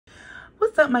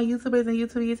What's up, my YouTubers and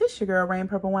YouTubies? It's your girl, Rain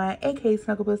Purple Wine, aka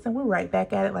Snuggle Bliss, and we're right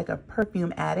back at it like a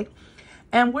perfume addict.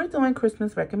 And we're doing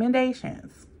Christmas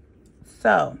recommendations.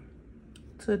 So,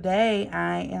 today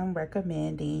I am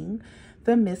recommending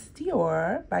the Miss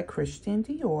Dior by Christian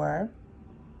Dior.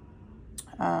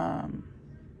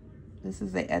 This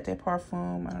is the Eté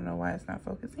Parfum. I don't know why it's not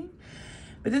focusing.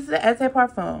 But this is the Eté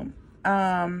Parfum.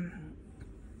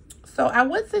 So I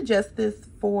would suggest this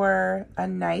for a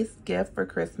nice gift for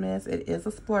Christmas. It is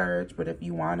a splurge, but if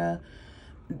you want to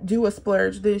do a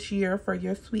splurge this year for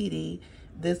your sweetie,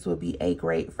 this would be a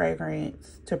great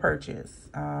fragrance to purchase.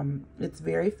 It's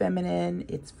very feminine,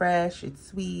 it's fresh, it's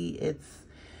sweet,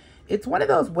 it's one of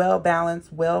those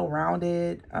well-balanced,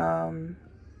 well-rounded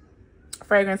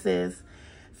fragrances.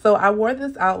 So I wore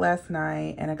this out last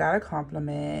night and I got a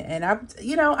compliment, and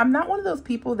I'm not one of those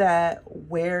people that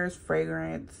wears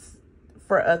fragrance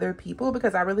for other people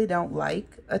because I really don't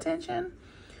like attention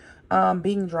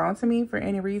being drawn to me for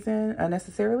any reason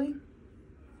unnecessarily.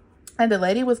 And the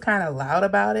lady was kind of loud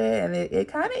about it, and it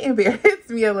kind of embarrassed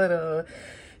me a little.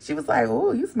 She was like,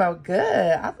 "Oh, you smell good."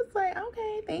 I was like,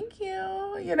 "Okay, thank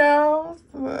you."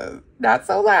 Not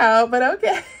so loud, but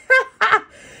okay.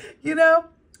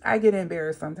 I get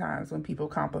embarrassed sometimes when people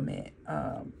compliment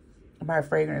my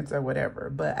fragrance or whatever.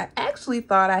 But I actually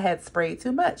thought I had sprayed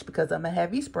too much because I'm a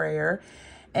heavy sprayer,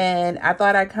 and I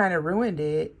thought I kind of ruined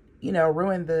it,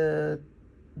 ruined the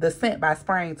scent by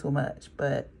spraying too much.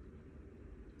 But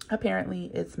apparently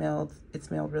it smelled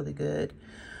really good.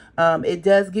 It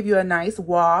does give you a nice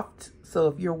waft. So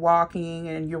if you're walking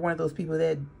and you're one of those people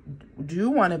that do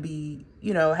want to be,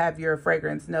 have your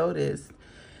fragrance noticed,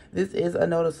 this is a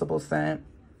noticeable scent.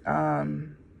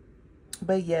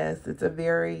 But yes, it's a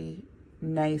very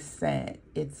nice scent.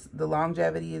 The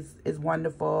longevity is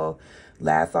wonderful,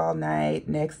 lasts all night,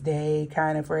 next day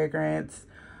kind of fragrance.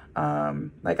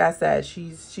 Like I said,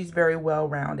 she's very well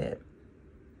rounded.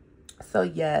 So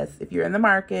yes, if you're in the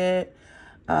market,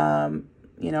 I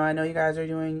know you guys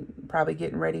are probably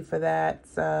getting ready for that,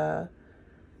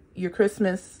 your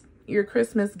Christmas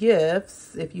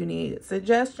gifts. If you need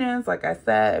suggestions, like I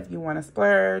said, if you want to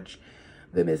splurge,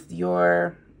 the Miss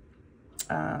Dior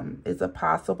is a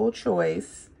possible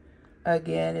choice.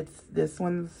 Again, this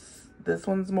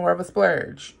one's more of a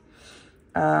splurge.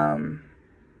 And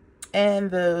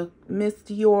the Miss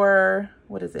Dior,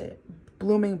 what is it?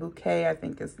 Blooming Bouquet, I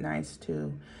think is nice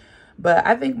too. But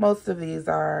I think most of these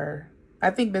I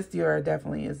think Miss Dior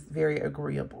definitely is very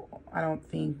agreeable. I don't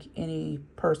think any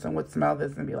person would smell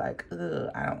this and be like, ugh,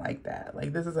 I don't like that.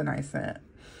 Like, this is a nice scent.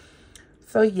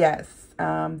 So yes,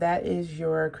 that is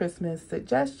your Christmas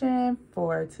suggestion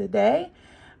for today.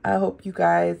 I hope you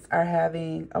guys are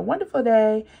having a wonderful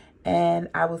day, and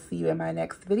I will see you in my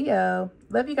next video.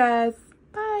 Love you guys.